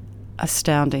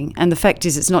astounding. And the fact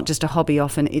is, it's not just a hobby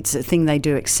often, it's a thing they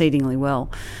do exceedingly well.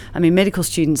 I mean, medical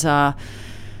students are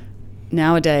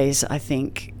nowadays, I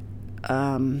think,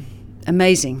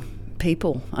 amazing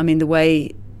people. I mean, the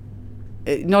way...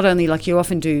 not only like you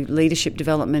often do leadership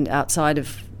development outside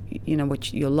of, you know,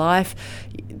 your life,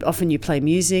 often you play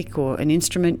music or an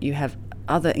instrument, you have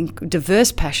other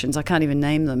diverse passions, I can't even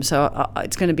name them, so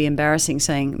it's going to be embarrassing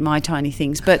saying my tiny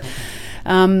things, but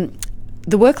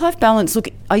the work-life balance, look,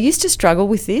 I used to struggle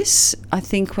with this, I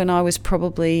think when I was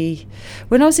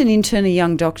an intern, a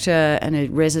young doctor and a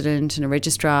resident and a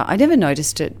registrar, I never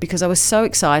noticed it because I was so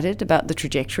excited about the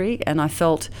trajectory, and I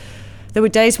felt... There were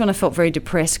days when I felt very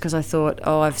depressed because I thought,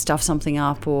 oh, I've stuffed something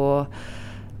up, or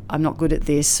I'm not good at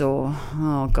this, or,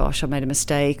 oh, gosh, I made a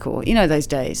mistake, or, you know, those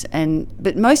days.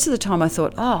 But most of the time I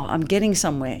thought, oh, I'm getting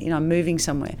somewhere, you know, I'm moving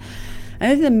somewhere.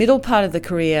 And in the middle part of the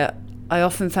career, I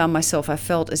often found myself, I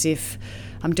felt as if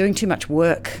I'm doing too much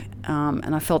work,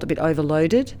 and I felt a bit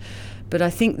overloaded. But I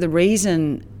think the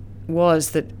reason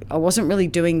was that I wasn't really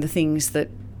doing the things that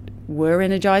were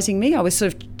energising me. I was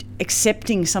sort of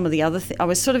accepting some of the other I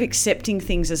was sort of accepting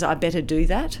things as I better do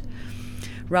that,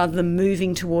 rather than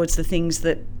moving towards the things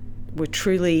that were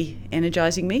truly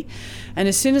energizing me. And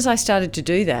as soon as I started to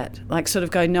do that, like sort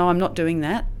of go, no, I'm not doing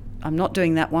that. I'm not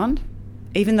doing that one.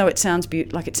 Even though it sounds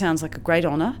like a great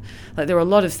honor. Like there are a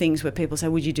lot of things where people say,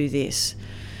 would you do this?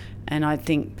 And I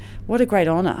think, what a great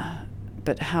honor,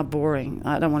 but how boring.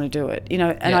 I don't want to do it.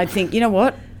 And I think, you know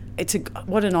what?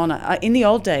 What an honor. In the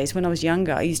old days when I was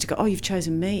younger, I used to go, oh, you've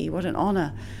chosen me. What an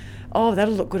honor. Oh,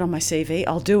 that'll look good on my CV.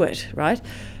 I'll do it, right?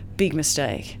 Big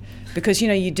mistake. Because,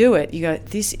 you do it, you go,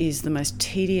 this is the most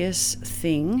tedious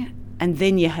thing, and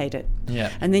then you hate it.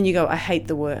 Yeah. And then you go, I hate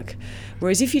the work.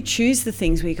 Whereas if you choose the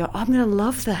things where you go, I'm going to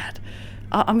love that,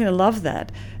 I'm going to love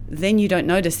that, then you don't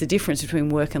notice the difference between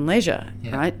work and leisure,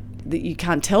 right? That you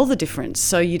can't tell the difference.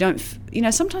 So you don't,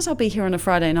 sometimes I'll be here on a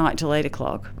Friday night till 8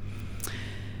 o'clock,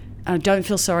 and I don't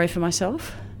feel sorry for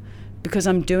myself because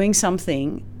I'm doing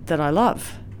something that I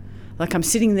love. Like I'm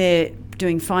sitting there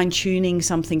doing fine-tuning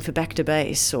something for Back to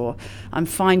Base, or I'm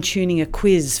fine-tuning a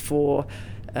quiz for,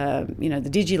 the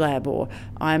DigiLab, or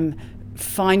I'm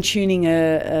fine-tuning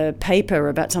a paper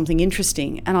about something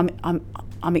interesting, and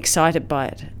I'm excited by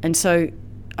it. And so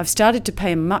I've started to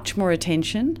pay much more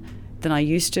attention than I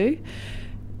used to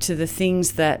the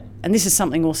things that, and this is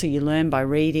something also you learn by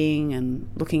reading and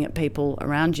looking at people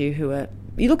around you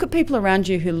you look at people around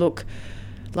you who look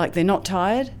like they're not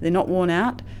tired, they're not worn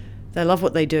out, they love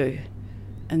what they do.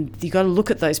 And you got to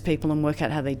look at those people and work out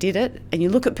how they did it. And you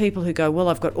look at people who go, well,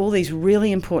 I've got all these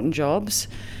really important jobs,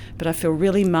 but I feel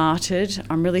really martyred,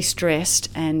 I'm really stressed,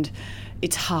 and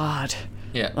it's hard.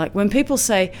 Yeah. Like when people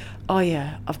say, oh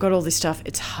yeah, I've got all this stuff,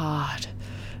 it's hard,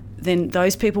 then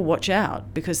those people watch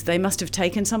out, because they must have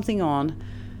taken something on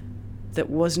that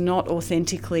was not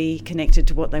authentically connected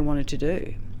to what they wanted to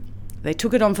do. They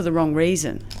took it on for the wrong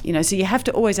reason. So you have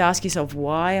to always ask yourself,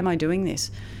 why am I doing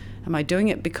this? Am I doing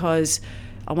it because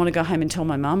I want to go home and tell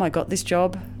my mum I got this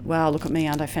job? Wow, look at me,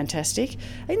 aren't I fantastic?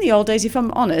 In the old days, if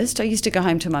I'm honest, I used to go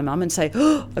home to my mum and say,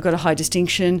 oh, I got a high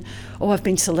distinction. Oh, I've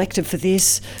been selected for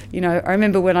this. I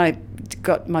remember when I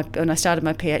started my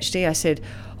PhD, I said,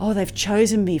 oh, they've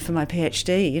chosen me for my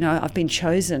PhD. I've been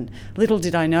chosen. Little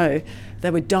did I know they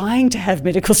were dying to have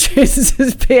medical students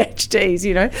as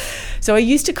PhDs, So I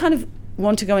used to kind of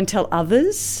want to go and tell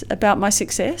others about my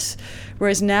success,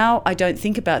 whereas now I don't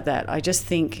think about that. I just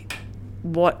think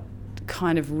what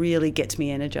kind of really gets me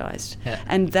energized. Yeah.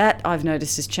 And that I've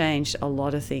noticed has changed a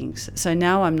lot of things. So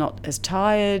now I'm not as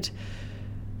tired.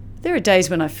 There are days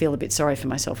when I feel a bit sorry for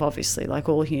myself, obviously, like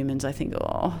all humans. I think,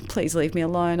 oh, please leave me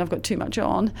alone, I've got too much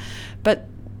on. But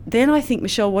then I think,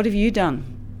 Michelle, what have you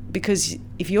done? Because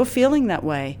if you're feeling that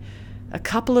way, a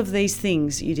couple of these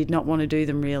things, you did not want to do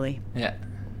them really. Yeah.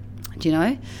 Do you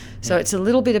know? So it's a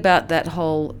little bit about that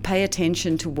whole pay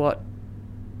attention to what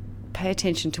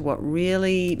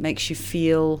really makes you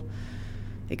feel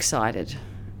excited.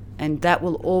 And that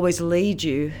will always lead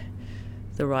you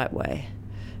the right way,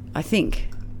 I think.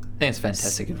 I think it's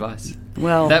fantastic advice.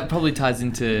 Well, that probably ties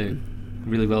into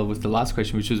really well with the last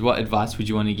question, which was what advice would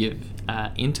you want to give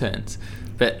interns?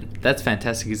 But that's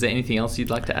fantastic. Is there anything else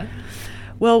you'd like to add?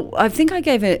 Well, I think I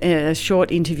gave a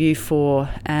short interview for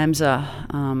AMSA,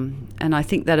 and I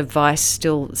think that advice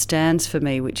still stands for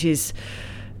me, which is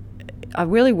I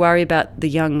really worry about the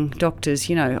young doctors.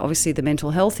 Obviously the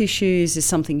mental health issues is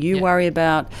something you worry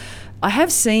about. I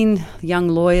have seen young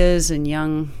lawyers and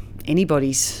young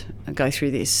anybody's go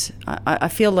through this. I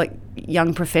feel like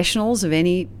young professionals of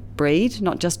any breed,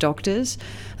 not just doctors.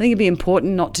 I think it'd be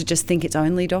important not to just think it's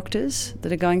only doctors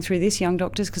that are going through this, young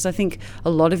doctors, because I think a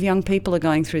lot of young people are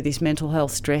going through this mental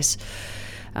health stress.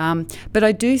 But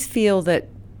I do feel that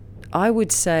I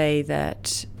would say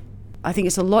that I think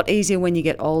it's a lot easier when you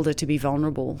get older to be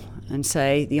vulnerable and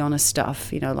say the honest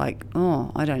stuff, like,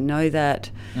 oh, I don't know that.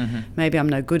 Mm-hmm. Maybe I'm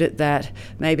no good at that.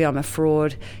 Maybe I'm a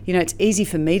fraud. It's easy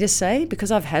for me to say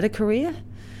because I've had a career,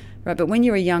 right? But when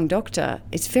you're a young doctor,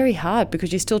 it's very hard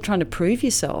because you're still trying to prove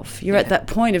yourself. You're at that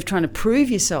point of trying to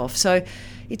prove yourself. So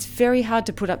it's very hard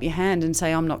to put up your hand and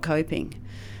say, I'm not coping.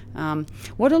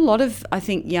 What a lot of, I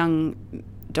think, young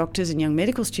doctors and young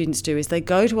medical students do is they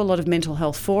go to a lot of mental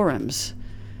health forums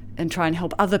and try and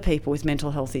help other people with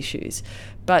mental health issues.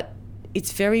 But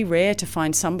it's very rare to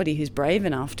find somebody who's brave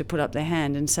enough to put up their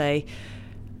hand and say,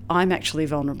 I'm actually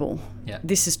vulnerable. Yeah.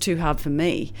 This is too hard for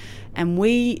me. And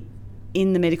we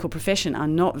in the medical profession are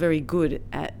not very good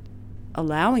at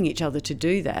allowing each other to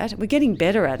do that. We're getting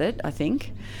better at it, I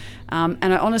think. And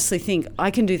I honestly think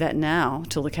I can do that now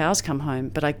till the cows come home,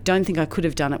 but I don't think I could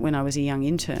have done it when I was a young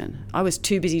intern. I was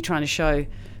too busy trying to show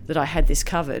that I had this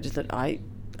covered, that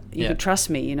you could trust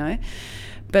me,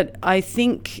 But I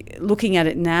think looking at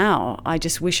it now, I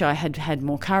just wish I had had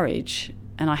more courage,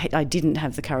 and I didn't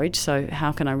have the courage, so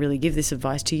how can I really give this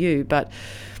advice to you? But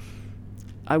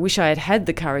I wish I had had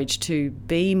the courage to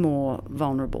be more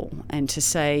vulnerable and to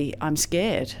say, I'm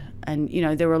scared. And,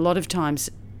 there were a lot of times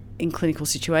in clinical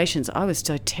situations I was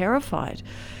so terrified,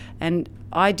 and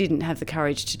I didn't have the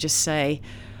courage to just say,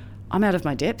 I'm out of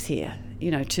my depth here,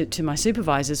 to my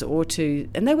supervisors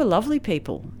and they were lovely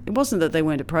people. It wasn't that they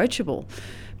weren't approachable,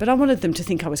 but I wanted them to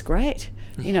think I was great,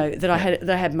 that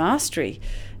I had mastery.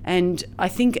 And I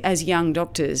think as young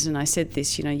doctors, and I said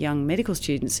this, young medical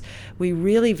students, we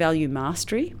really value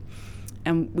mastery,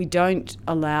 and we don't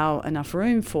allow enough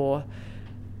room for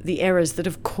the errors that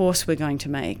of course we're going to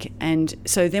make. And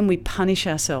so then we punish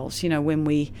ourselves,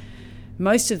 when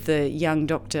most of the young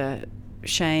doctor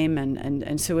shame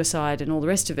and suicide and all the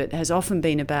rest of it has often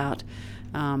been about,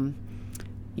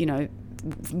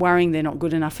 worrying they're not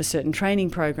good enough for certain training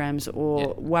programs,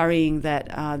 or worrying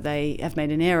that they have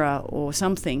made an error or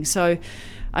something. So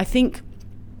I think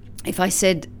if I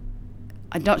said,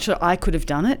 I'm not sure I could have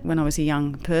done it when I was a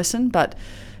young person, but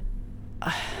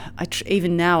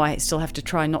even now I still have to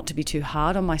try not to be too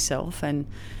hard on myself, and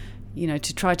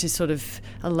to try to sort of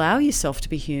allow yourself to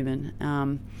be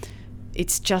human.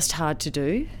 It's just hard to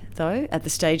do, though, at the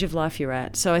stage of life you're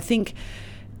at. So I think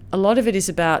a lot of it is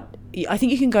about, I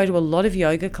think you can go to a lot of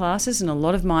yoga classes and a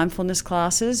lot of mindfulness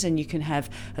classes, and you can have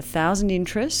 1,000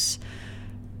 interests.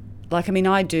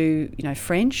 I do,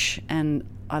 French, and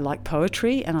I like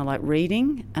poetry, and I like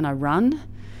reading, and I run,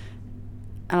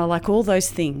 and I like all those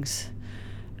things.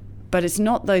 But it's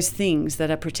not those things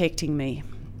that are protecting me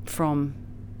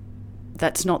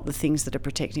that's not the things that are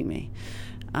protecting me.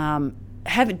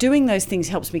 Doing those things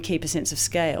helps me keep a sense of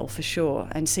scale, for sure,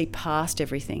 and see past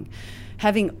everything.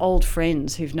 Having old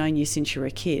friends who've known you since you were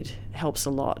a kid helps a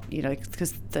lot,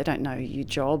 because they don't know your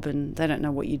job and they don't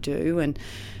know what you do, and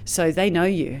so they know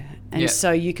you, and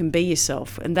so you can be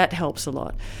yourself, and that helps a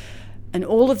lot. And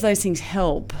all of those things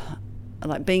help,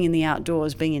 like being in the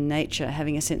outdoors, being in nature,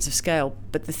 having a sense of scale.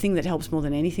 But the thing that helps more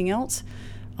than anything else,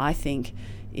 I think,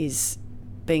 is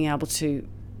being able to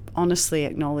honestly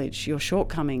acknowledge your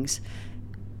shortcomings,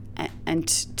 and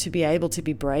to be able to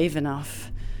be brave enough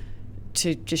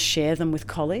to just share them with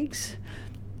colleagues.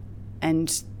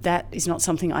 And that is not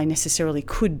something I necessarily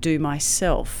could do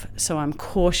myself. So I'm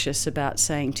cautious about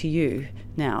saying to you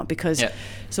now, because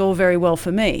it's all very well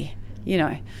for me,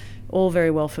 all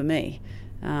very well for me.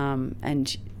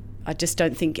 And I just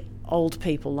don't think old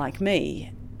people like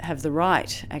me have the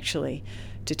right, actually,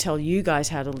 to tell you guys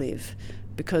how to live.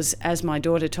 Because as my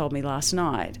daughter told me last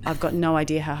night, I've got no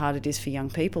idea how hard it is for young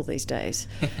people these days.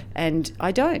 And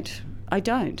I don't.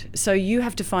 So you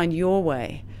have to find your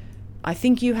way. I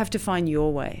think you have to find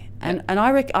your way. And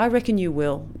I reckon you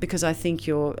will, because I think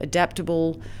you're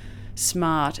adaptable,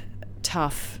 smart,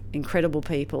 tough, incredible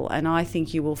people. And I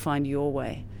think you will find your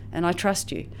way. And I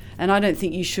trust you. And I don't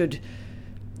think you should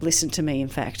listen to me, in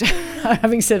fact,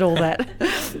 having said all that.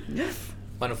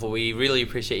 Wonderful. We really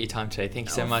appreciate your time today. Thank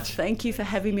you so much. Thank you for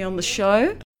having me on the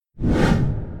show.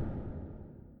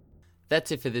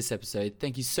 That's it for this episode.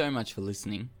 Thank you so much for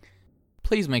listening.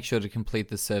 Please make sure to complete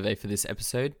the survey for this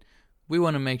episode. We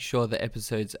want to make sure the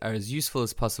episodes are as useful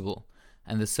as possible,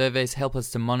 and the surveys help us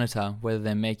to monitor whether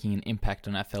they're making an impact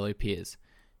on our fellow peers.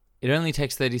 It only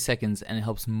takes 30 seconds, and it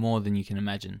helps more than you can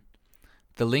imagine.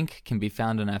 The link can be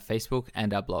found on our Facebook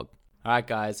and our blog. Alright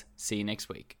guys, see you next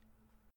week.